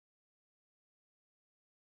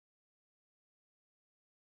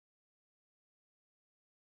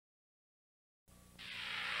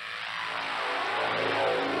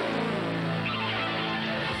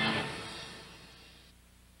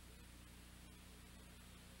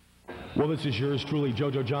Well, this is yours truly,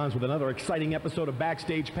 JoJo Johns, with another exciting episode of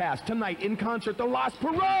Backstage Pass. Tonight, in concert, the Los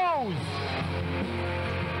PEROTS!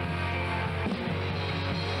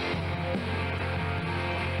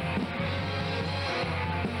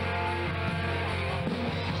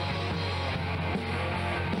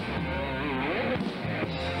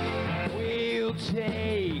 We'll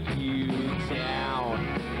take you down.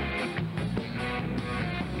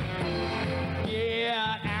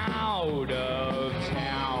 Get out of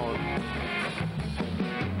town.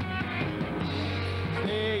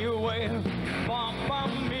 Stay away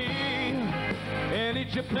from me. And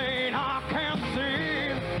it's your plane I can't see.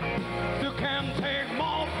 You can take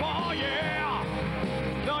more for yeah.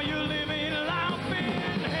 No, you living life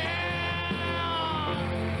in hell.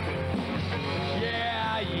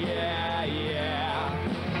 Yeah, yeah, yeah.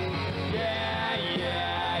 Yeah,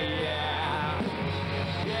 yeah, yeah.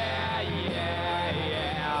 Yeah, yeah,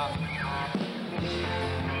 yeah.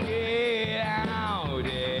 Get out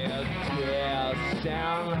of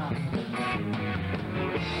town.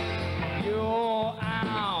 You're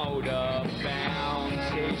out of bounds,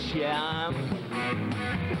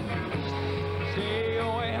 stay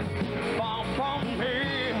away from me.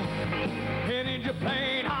 And in your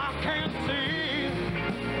plane I can't see.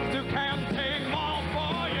 You can't take more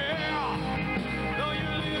for yeah. Though you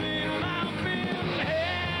live in life in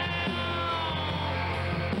hell.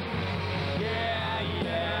 Yeah,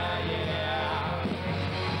 yeah, yeah.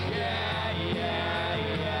 Yeah, yeah,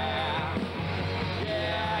 yeah.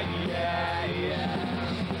 Yeah, yeah, yeah.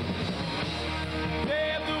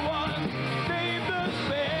 Save the one, save the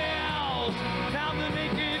spells. Now the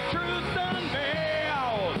naked truth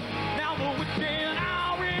unveiled. Now the witching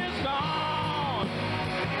hour is gone.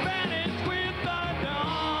 Vanished with the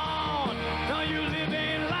dawn. Now you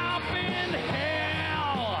living life in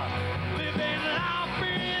hell. Living life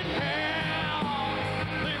in hell.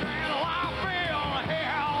 Living life in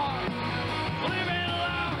hell. Living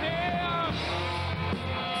life here.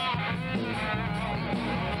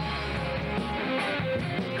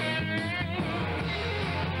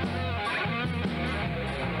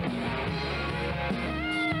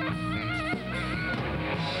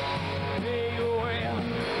 Stay away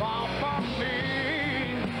from me.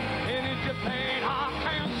 And it's your pain I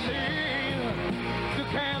can't see. You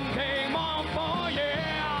can't take more for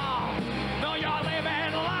yeah. No, you're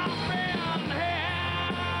living life in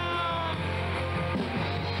hell.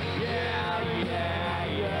 Yeah, yeah,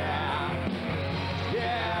 yeah.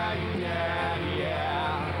 Yeah, yeah, yeah.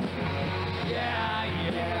 Yeah,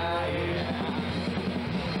 yeah, yeah.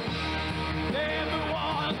 Save the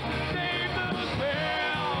one, save the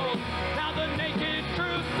spell. Now the naked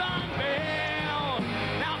truth's unveiled.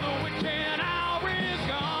 Now the witching hour is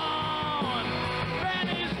gone.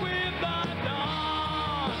 Vanished with the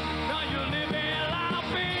dawn. Now you're living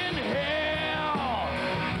life in hell.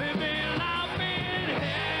 Living life in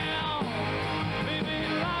hell.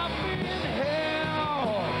 Living life in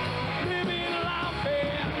hell. Living life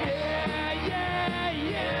in hell. Yeah, yeah,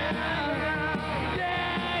 yeah.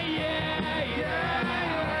 Yeah, yeah, yeah.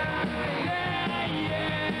 Yeah, yeah,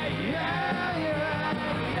 yeah.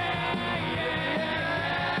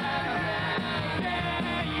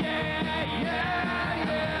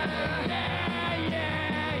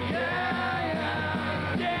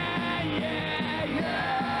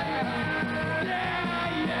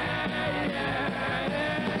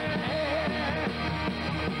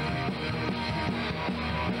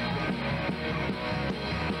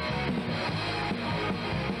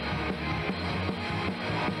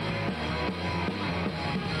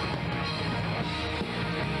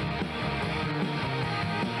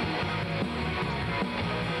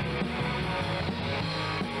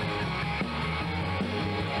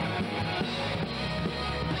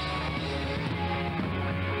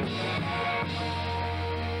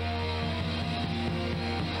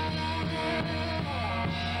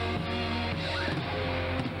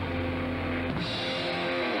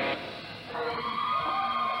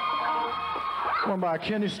 One by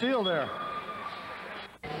Kenny Steele there.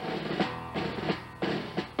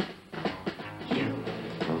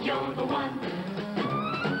 You're the one.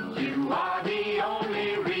 You are the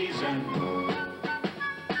only reason.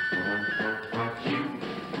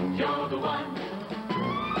 You're the one.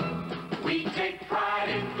 We take pride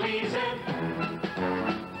in pleasing.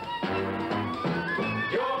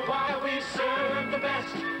 You're why we serve the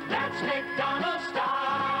best. That's McDonald's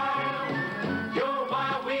style. You're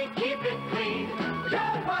why we keep it clean.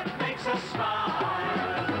 You're what makes us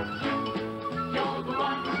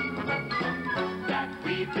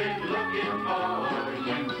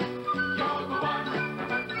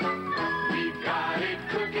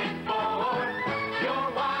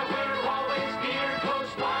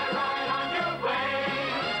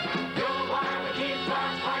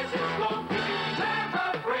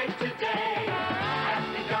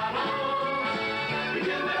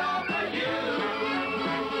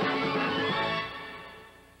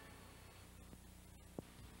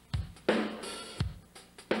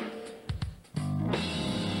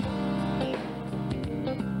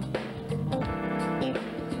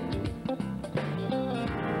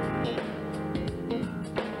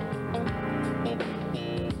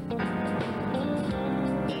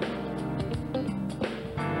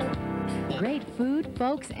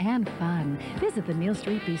folks, and fun. Visit the Neal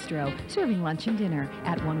Street Bistro, serving lunch and dinner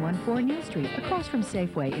at 114 Neal Street, across from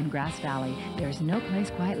Safeway in Grass Valley. There's no place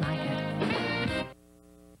quite like it.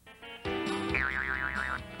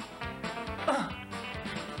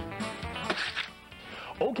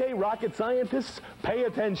 Okay, rocket scientists, pay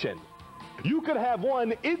attention. You could have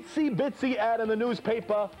one itsy-bitsy ad in the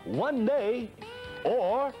newspaper one day,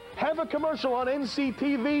 or have a commercial on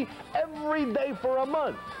NCTV every day for a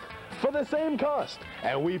month for the same cost.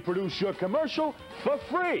 And we produce your commercial for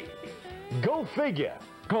free. Go figure.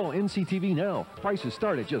 Call NCTV now. Prices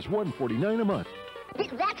start at just $149 a month.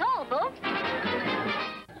 That's all, folks.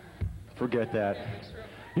 Forget that.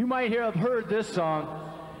 You might have heard this song.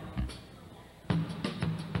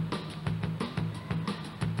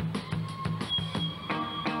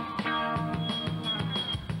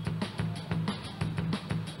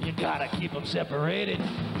 You gotta keep them separated.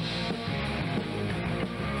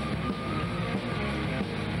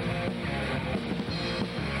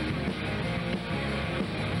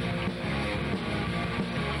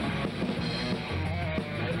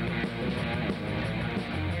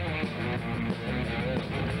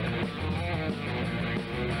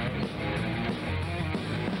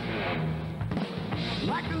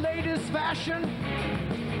 Like the latest fashion,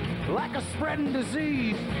 like a spreading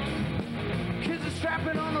disease. Kids are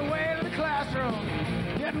strapping on the way to the classroom,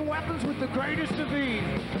 getting weapons with the greatest of ease.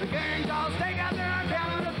 The gang dolls take out there and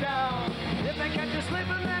counting them down. If they catch you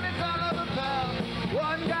slipping, then it's another foul.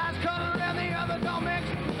 One guy's color and the other don't mix.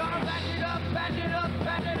 Gonna patch it up, patch it up,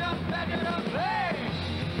 patch it up, patch it up. Hey,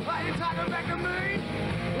 why you talking back to me?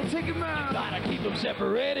 We'll take him out. Gotta keep them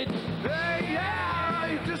separated. Hey, yeah,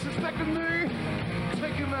 you disrespecting me?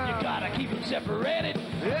 Take him out. You gotta keep them separated.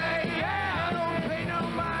 Hey, yeah, don't pay no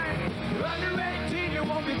mind. You're under 18, you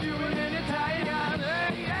won't be doing any tying on.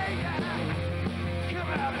 Hey, yeah, come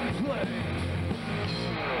out and play.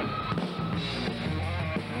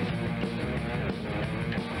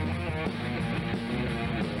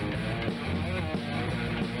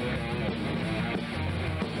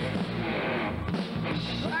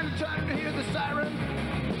 I'm trying to hear the siren.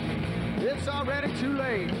 It's already too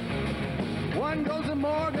late. One goes to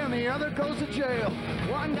morgue and the other goes to jail.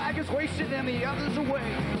 One guy gets wasted and the other's away.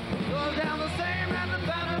 Goes down the same as the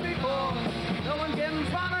pattern before. No one getting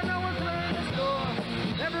spotted, no one's learning to score.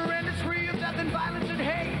 Never ended spree of death and violence and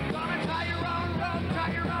hate. Gonna tie your own rope,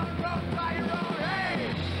 tie your own rope, tie your own.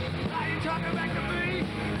 Hey, now you talking back to me?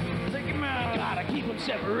 Take him out. Gotta keep them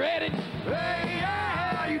separated. Hey,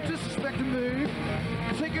 yeah, you disrespecting me?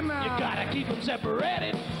 Take him out. You gotta keep them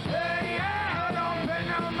separated. Hey, yeah, don't pay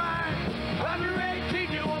no mind. Under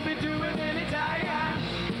 18, you won't be doing any tying.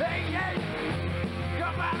 Hey, hey,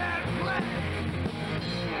 come out and play.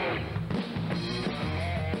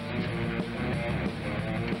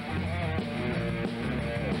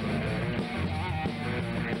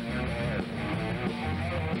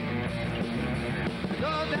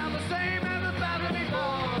 Go down the same as the battle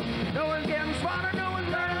before. No one's getting smarter, no one's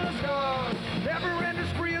learning the score. Never end a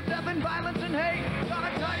spree of death and violence and hate.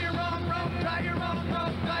 Gotta tie your own rope, tie your own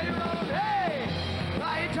rope, tie your own. Hey,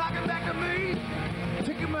 are you talking back to me?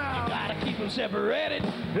 Take him out. Gotta keep them separated.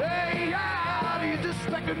 Hey, yeah, you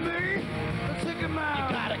disrespecting me? Let's take him out.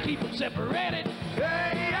 You gotta keep them separated.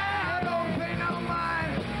 Hey, yeah, don't pay no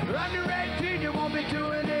mind. Under 18, you won't be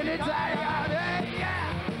doing any tying. Hey,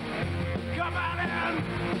 yeah, come out and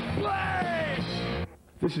play.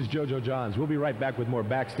 This is JoJo Johns. We'll be right back with more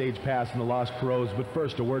Backstage Pass and the Lost Pros, but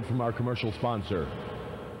first a word from our commercial sponsor.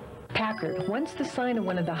 Packard, once the sign of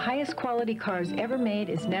one of the highest quality cars ever made,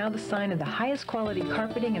 is now the sign of the highest quality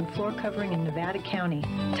carpeting and floor covering in Nevada County.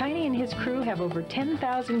 Tiny and his crew have over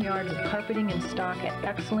 10,000 yards of carpeting in stock at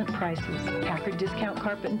excellent prices. Packard Discount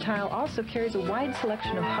Carpet and Tile also carries a wide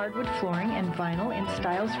selection of hardwood flooring and vinyl in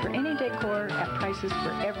styles for any decor at prices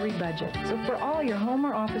for every budget. So for all your home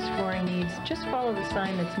or office flooring needs, just follow the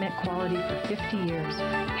sign that's meant quality for 50 years.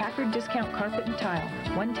 Packard Discount Carpet and Tile,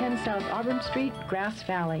 110 South Auburn Street, Grass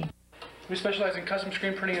Valley. We specialize in custom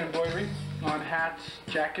screen printing and embroidery on hats,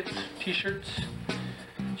 jackets, t-shirts,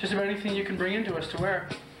 just about anything you can bring into us to wear.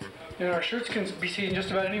 You know, our shirts can be seen just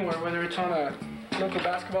about anywhere, whether it's on a local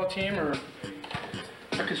basketball team or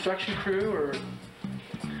a construction crew or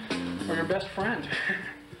your best friend.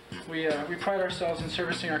 We pride ourselves in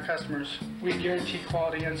servicing our customers. We guarantee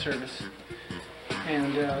quality and service.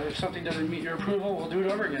 And if something doesn't meet your approval, we'll do it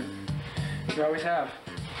over again. We always have.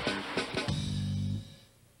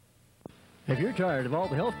 If you're tired of all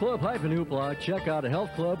the health club hype and hoopla, check out a health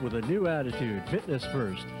club with a new attitude, fitness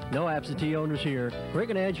first. No absentee owners here. Greg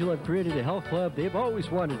and Angela have created a health club they've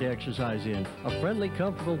always wanted to exercise in. A friendly,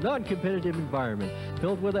 comfortable, non-competitive environment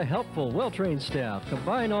filled with a helpful, well-trained staff.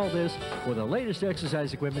 Combine all this with the latest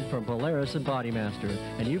exercise equipment from Polaris and Bodymaster,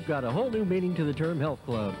 and you've got a whole new meaning to the term health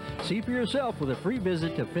club. See for yourself with a free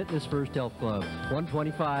visit to Fitness First Health Club,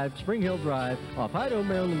 125 Spring Hill Drive, off Idaho,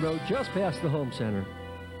 Maryland Road, just past the Home Center.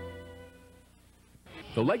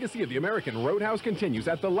 The legacy of the American Roadhouse continues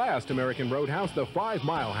at the last American Roadhouse, the 5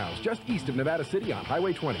 Mile House, just east of Nevada City on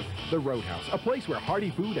Highway 20. The Roadhouse, a place where hearty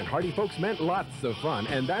food and hearty folks meant lots of fun,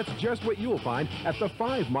 and that's just what you'll find at the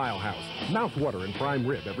 5 Mile House. Mouthwater and prime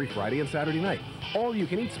rib every Friday and Saturday night.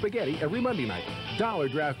 All-you-can-eat spaghetti every Monday night. Dollar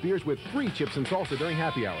draft beers with free chips and salsa during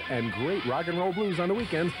happy hour, and great rock and roll blues on the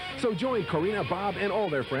weekends. So join Corina, Bob, and all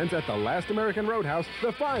their friends at the last American Roadhouse,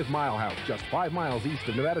 the 5 Mile House, just 5 miles east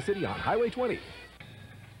of Nevada City on Highway 20.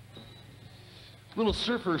 Little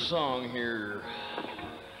surfer song here.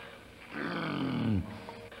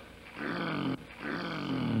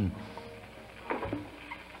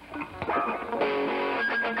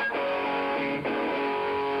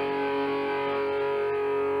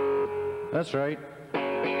 That's right.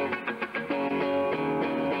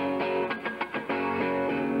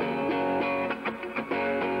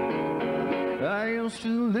 I am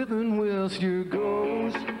still living with your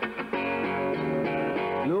ghost,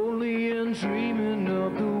 lonely and dreaming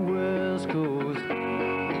of the West Coast.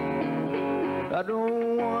 I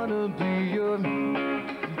don't wanna be your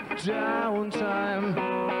downtime.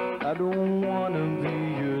 I don't wanna be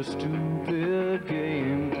your stupid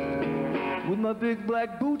game. With my big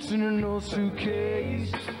black boots and an old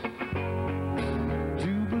suitcase,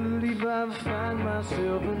 do believe I'll find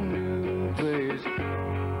myself a new place.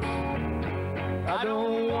 I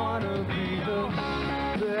don't wanna be the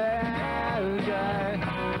bad guy.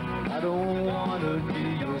 I don't wanna be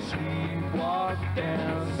your sleepwalk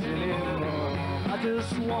dance anymore. I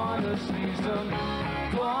just wanna see some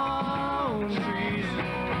palm trees.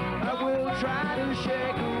 I will try to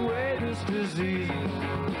shake away this disease.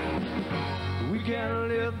 We can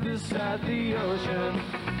live beside the ocean,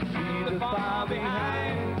 leave the far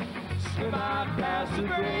behind, swim out past the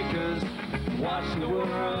breakers, watch the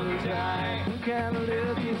world die. We can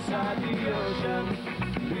live beside the ocean,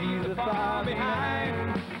 leave the far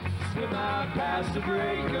behind, swim out past the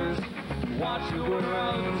breakers, watch the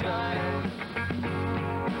world die.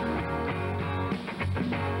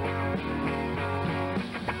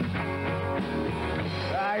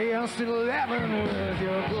 I am still living with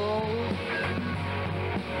your gold,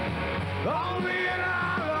 only in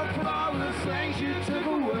all of all the things you took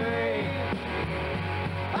away.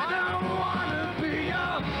 I don't wanna be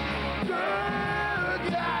your good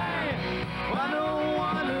guy. I don't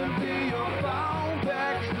wanna be your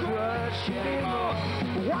fallback crush anymore.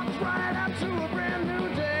 Walk right up to a brand new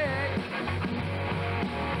day.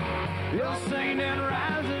 You're singing and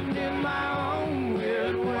rising in my own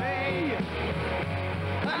weird way.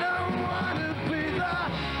 I don't wanna be the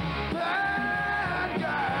bad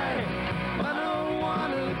guy. I don't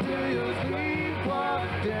wanna do your sleepwalk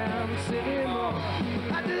dance anymore.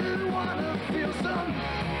 I just wanna feel some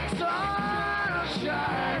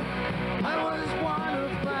sunshine. I just wanna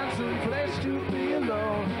find some place to be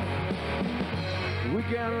alone. We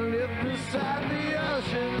can live beside the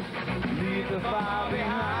ocean, leave the fire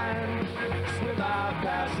behind, swim out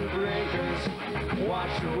past the breakers,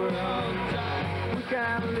 watch the world die. We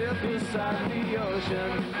can live beside the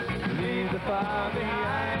ocean, leave the fire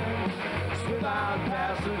behind, swim out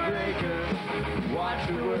past the breakers, watch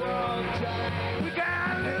the world die. We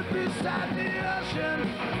can live beside the ocean,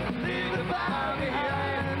 leave the fire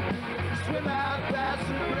behind, swim out past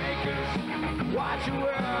the breakers, watch the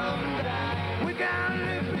world die. We can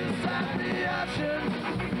live beside the ocean,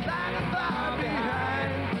 leave the fire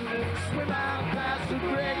behind, swim out past the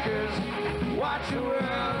breakers, watch the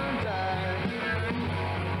world die.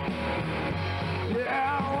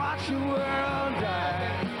 Yeah, watch the world die.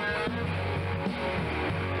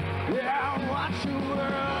 Yeah, watch the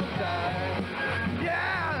world die.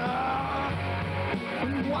 Yeah,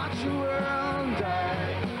 watch the world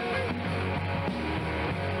die.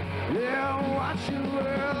 Yeah, watch the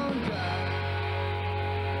world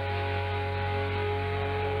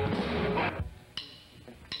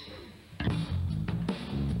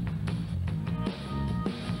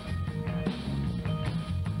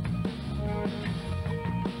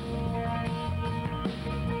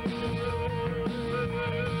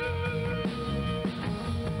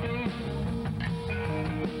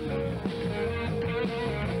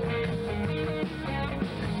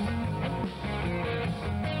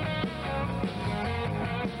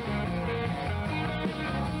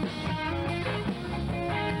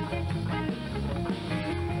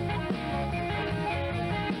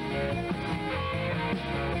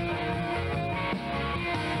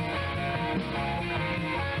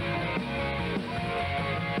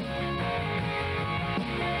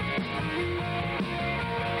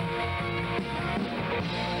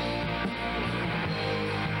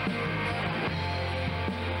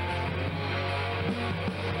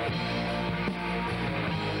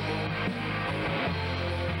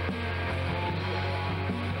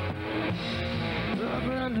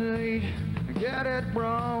and hate, get it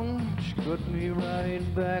wrong. She put me right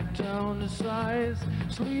back down to size.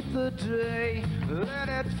 Sleep the day, let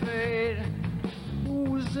it fade.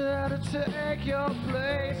 Who's there to take your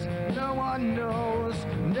place? No one knows,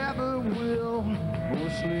 never will.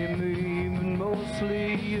 Mostly me, but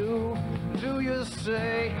mostly you. Do you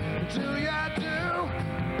say, do you do?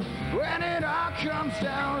 When it all comes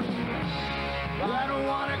down, I don't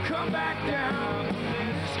want to come back down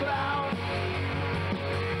this cloud.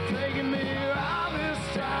 Taking me all this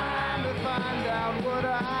time to find out what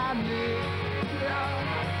I need. Yeah.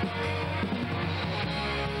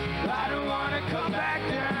 I don't want to come back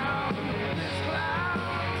down this cloud.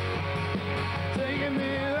 Taking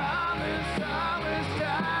me all this time.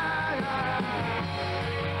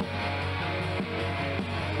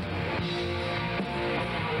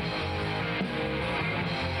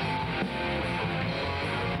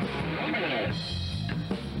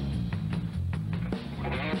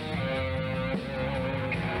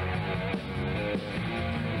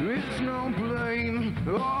 It's no blame,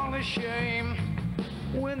 only shame.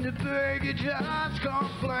 When the baby just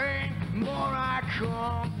complain, more I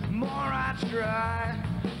come, more I try.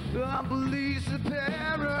 I believe the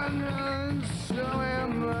paranoid, so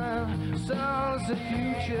am I. So's the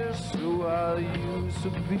future, so I used to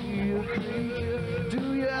be a creature.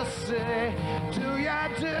 Do you say, do you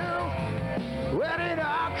do? When it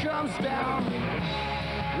all comes down,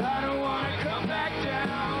 I don't want to come back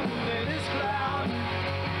down in this cloud.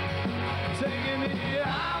 Taking me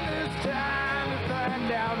all this time to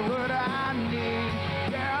find out what I need.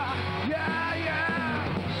 Yeah, yeah, yeah.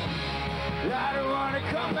 I don't want to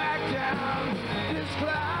come back down this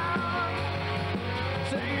cloud.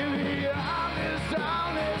 Taking me all this time.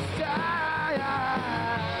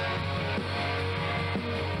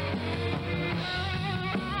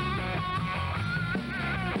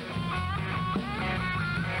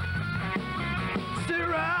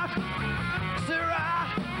 Sarah, Sarah,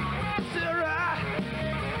 Sarah.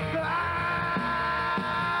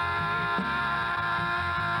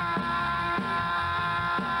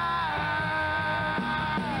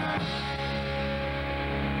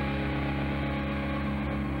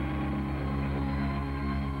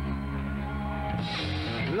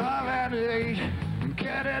 Love and hate,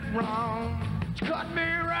 get it wrong. It's cut me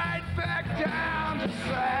right back down to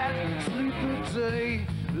sad. Sleep the day,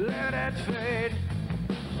 let it fade.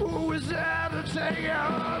 Who is there to take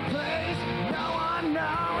your place? No one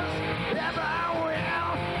knows, ever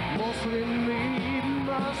will. Mostly me,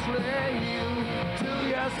 mostly you. Do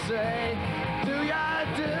you say, do you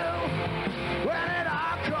do? When it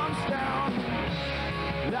all comes down,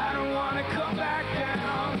 I don't want to come back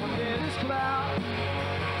down in this cloud.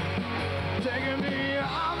 Taking me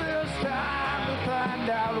all this time to find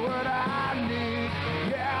out what I need.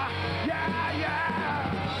 Yeah, yeah, yeah.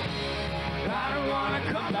 I don't want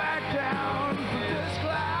to come back down this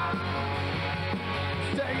cloud.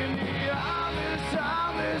 It's taking me all this time.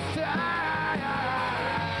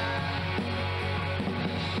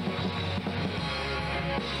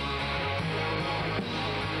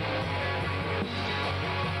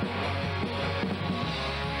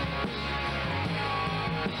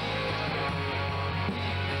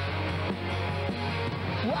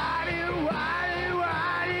 Why do you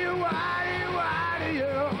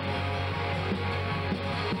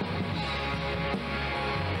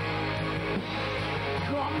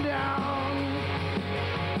come down?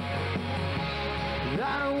 I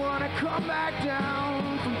don't want to come back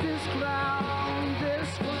down from this cloud, this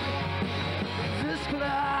cloud, this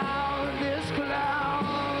cloud, this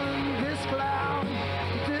cloud, this cloud,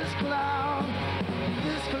 this cloud,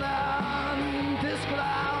 this cloud, this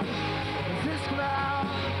cloud, this cloud,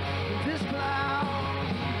 this cloud,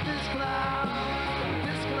 this cloud,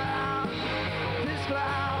 this cloud, this cloud, this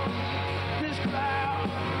cloud, this cloud,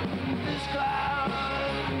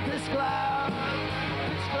 this cloud,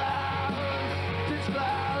 this cloud, this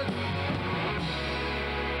cloud.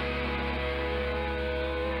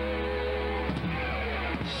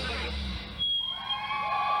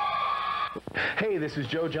 Hey, this is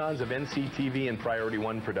Joe Johns of NCTV and Priority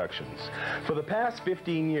One Productions. For the past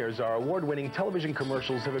 15 years, our award-winning television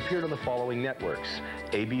commercials have appeared on the following networks: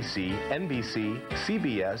 ABC, NBC,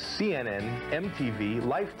 CBS, CNN, MTV,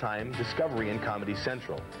 Lifetime, Discovery, and Comedy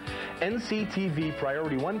Central. NCTV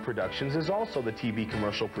Priority One Productions is also the TV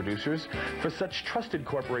commercial producers for such trusted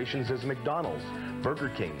corporations as McDonald's, Burger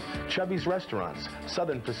King, Chubby's Restaurants,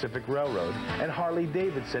 Southern Pacific Railroad, and Harley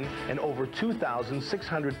Davidson, and over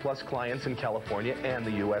 2,600 plus clients in California and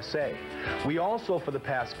the USA. We also, for the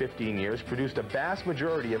past 15 years, produced a vast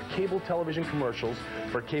majority of cable television commercials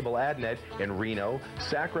for cable AdNet in Reno,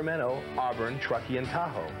 Sacramento, Auburn, Truckee, and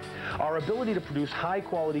Tahoe. Our ability to produce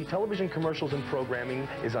high-quality television commercials and programming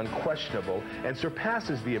is unquestionable and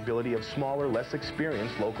surpasses the ability of smaller, less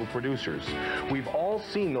experienced local producers. We've all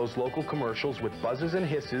seen those local commercials with buzzes and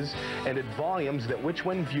hisses and at volumes that, which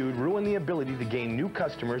when viewed, ruin the ability to gain new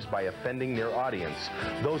customers by offending their audience.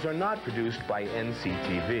 Those are not produced by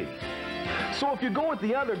NCTV. So if you go with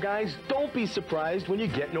the other guys, don't be surprised when you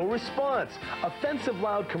get no response. Offensive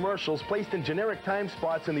loud commercials placed in generic time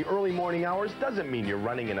spots in the early morning hours doesn't mean you're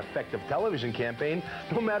running an effective television campaign,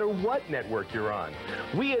 no matter what network you're on.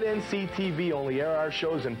 We at NCTV only air our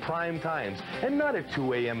shows in prime times and not at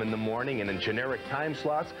 2 a.m. in the morning and in generic time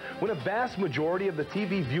slots when a vast majority of the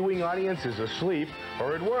TV viewing audience is asleep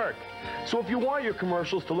or at work. So if you want your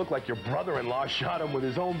commercials to look like your brother-in-law shot him with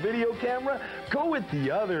his own video camera, go with the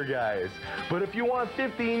other guys. But if you want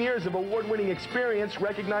 15 years of award-winning experience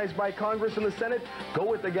recognized by Congress and the Senate, go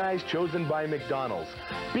with the guys chosen by McDonald's.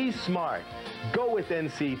 Be smart. Go with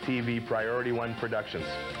NCTV Priority One Productions.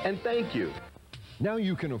 And thank you. Now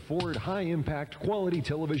you can afford high-impact, quality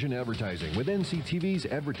television advertising with NCTV's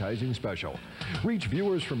advertising special. Reach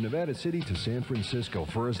viewers from Nevada City to San Francisco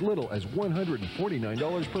for as little as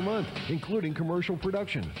 $149 per month, including commercial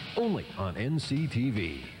production, only on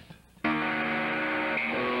NCTV.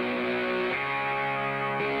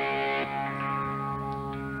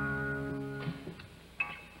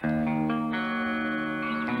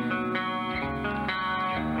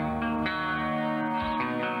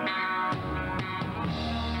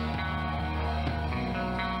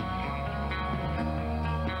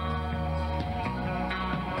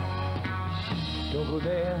 Don't go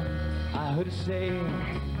there, I heard it say,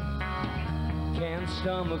 can't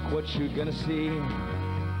stomach what you're gonna see.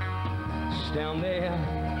 Just down there,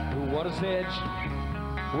 the water's edge,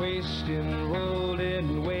 wasting,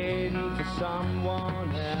 rolling, waiting for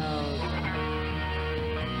someone else.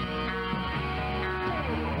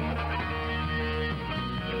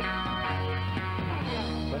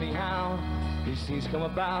 Funny how these things come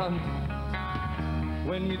about,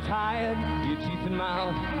 when you're tired, your teeth and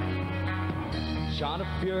mouth. Shot of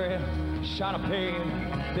fury, shot of pain,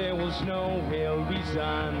 there was no real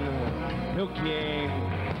reason, no gain.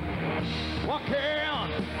 Walking,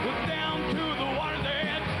 look down to the water's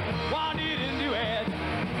edge, why didn't do it?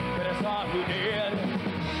 But I saw who did.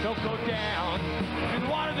 Don't go down to the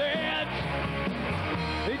water's edge.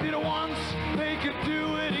 They did it once, they could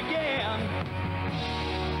do it again.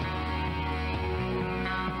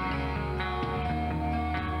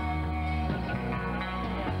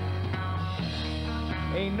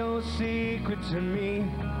 Ain't no secret to me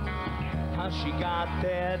how she got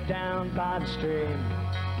there down by the stream.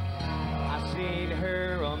 I seen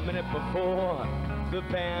her a minute before the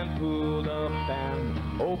band pulled up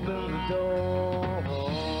and opened the door.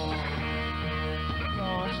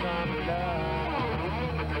 Lost on love.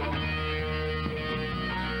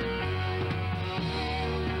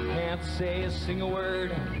 Can't say a single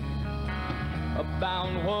word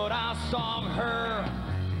about what I saw of her.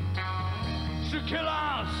 To kill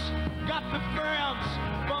us, got the friends,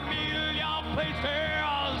 familiar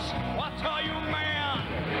places. What tell you, man?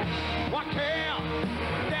 Why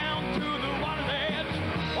can't down to the water's edge?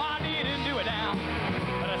 Why didn't do it now?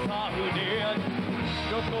 But I saw who did.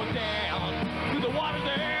 Just go down to the water's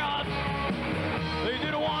edge. They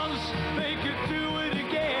did it once, they could do it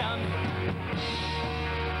again.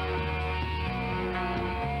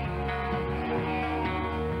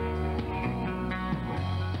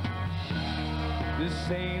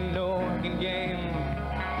 This ain't no working game,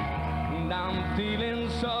 and I'm feeling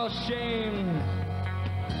so ashamed.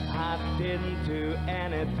 I didn't do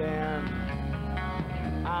anything.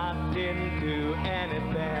 I didn't do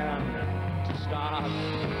anything to stop,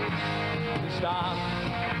 to stop,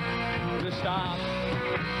 to stop,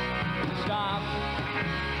 to stop.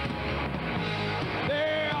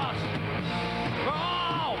 There's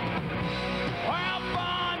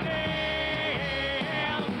happening.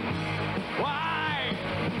 Why?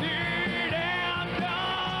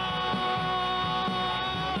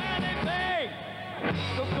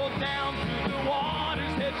 Don't go down to the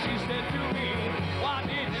water's edge, she said to me. Why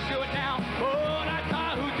did you do it now? But I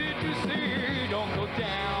thought, who did you see? Don't go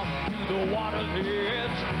down to the water's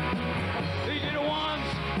edge. They did it once,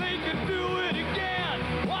 they could do it again.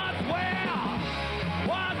 What, where?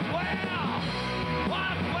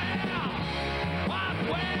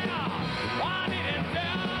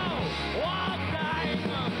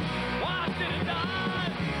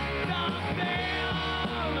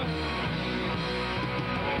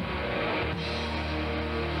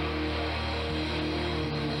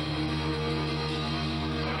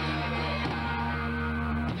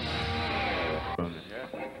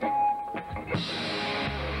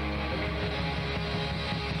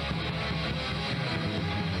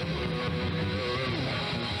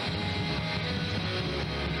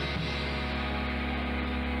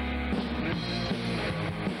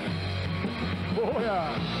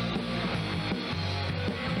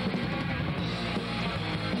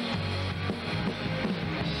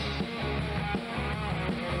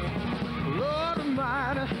 Lord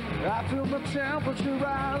Almighty, I feel my temperature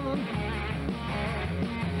rising.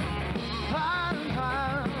 High and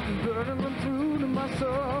high, burning through to my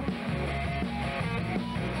soul.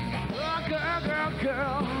 Oh, girl, girl,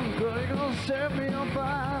 girl, girl, you're gonna set me on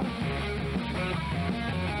fire.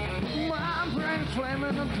 My brain's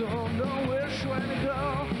flaming, I don't know which way to go.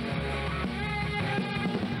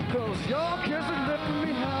 'Cause your kiss is lifting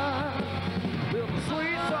me high, with the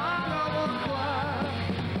sweet song of a choir.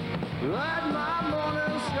 Light my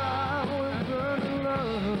morning sky with burning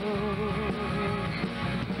love.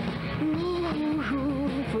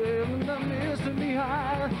 Ooh, flaming, I'm missing me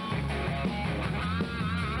high.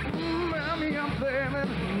 Mommy, I'm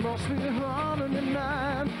flaming, must be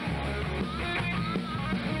 109.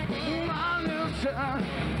 My little time,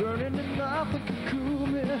 burning and nothing can cool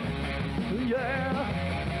me. Yeah,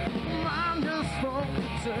 I'm just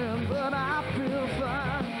smoking, but I feel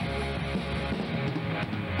fine.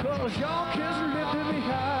 'Cause your kiss lifted me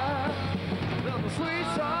high, the sweet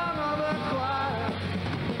song of the choir.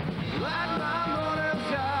 Like my morning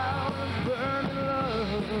sky with burning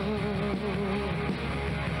love.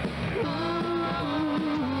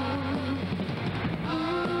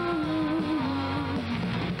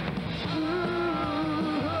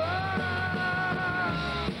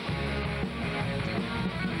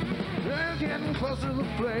 They're getting close to the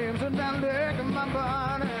flames and I'm licking my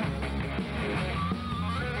body.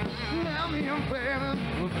 Now me I'm flaming,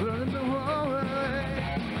 we're burning the whole way.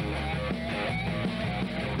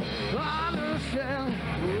 I understand,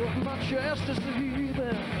 open my chest just to hear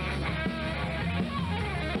that.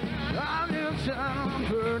 I'm in town,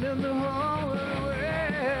 burning the whole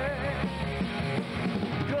way.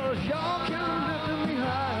 'Cause y'all can lift me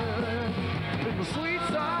higher with the sweet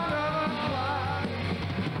song of a choir.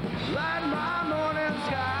 Light my morning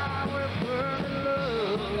sky with burning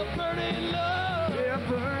love. Burning love. Yeah,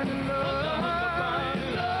 burning love. Burning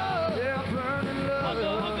love. Yeah, burning love.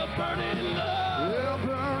 Burning love. Yeah,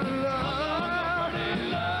 burning love. Burning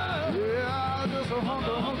love. Yeah, just a hunk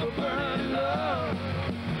of burning love.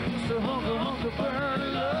 Just a hunk of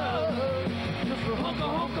burning love. Just a hunk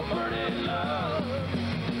of burning love.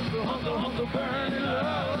 Just a hunk of burning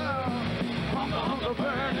love. Hunk of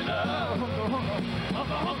burning love.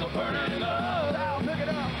 Hunk of burning love. Now pick it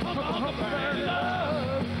up. Hunk of burning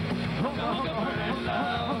love. Hunk of burning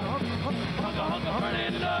love. Hunk of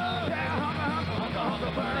burning love. Yeah, hunk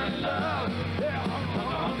of burning love. Yeah,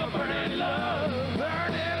 hunk of burning love.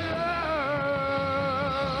 Burning love.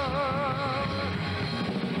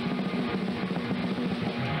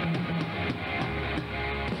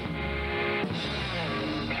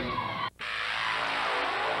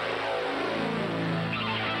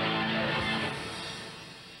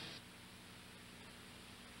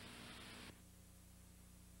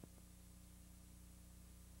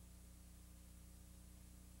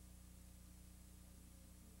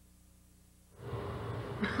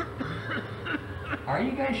 Are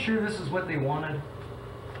you guys sure this is what they wanted?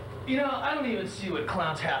 You know, I don't even see what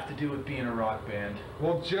clowns have to do with being a rock band.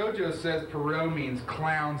 Well, JoJo says Perot means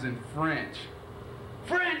clowns in French.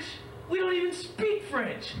 French? We don't even speak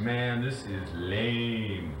French! Man, this is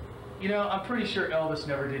lame. You know, I'm pretty sure Elvis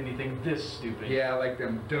never did anything this stupid. Yeah, like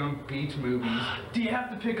them dumb beach movies. Do you have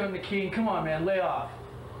to pick on the king? Come on, man, lay off.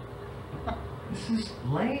 This is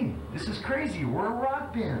lame. This is crazy. We're a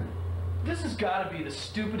rock band. This has got to be the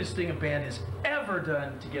stupidest thing a band has ever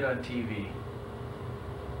done to get on TV.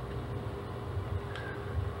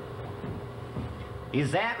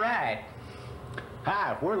 Is that right?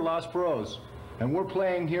 Hi, we're Los Pros, and we're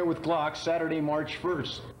playing here with Glock Saturday, March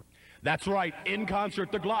 1st. That's right, in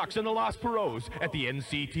concert, the Glocks and the Los Perros at the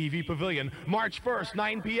NCTV Pavilion, March 1st,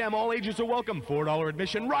 9 p.m. All ages are welcome, $4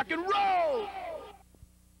 admission, rock and roll!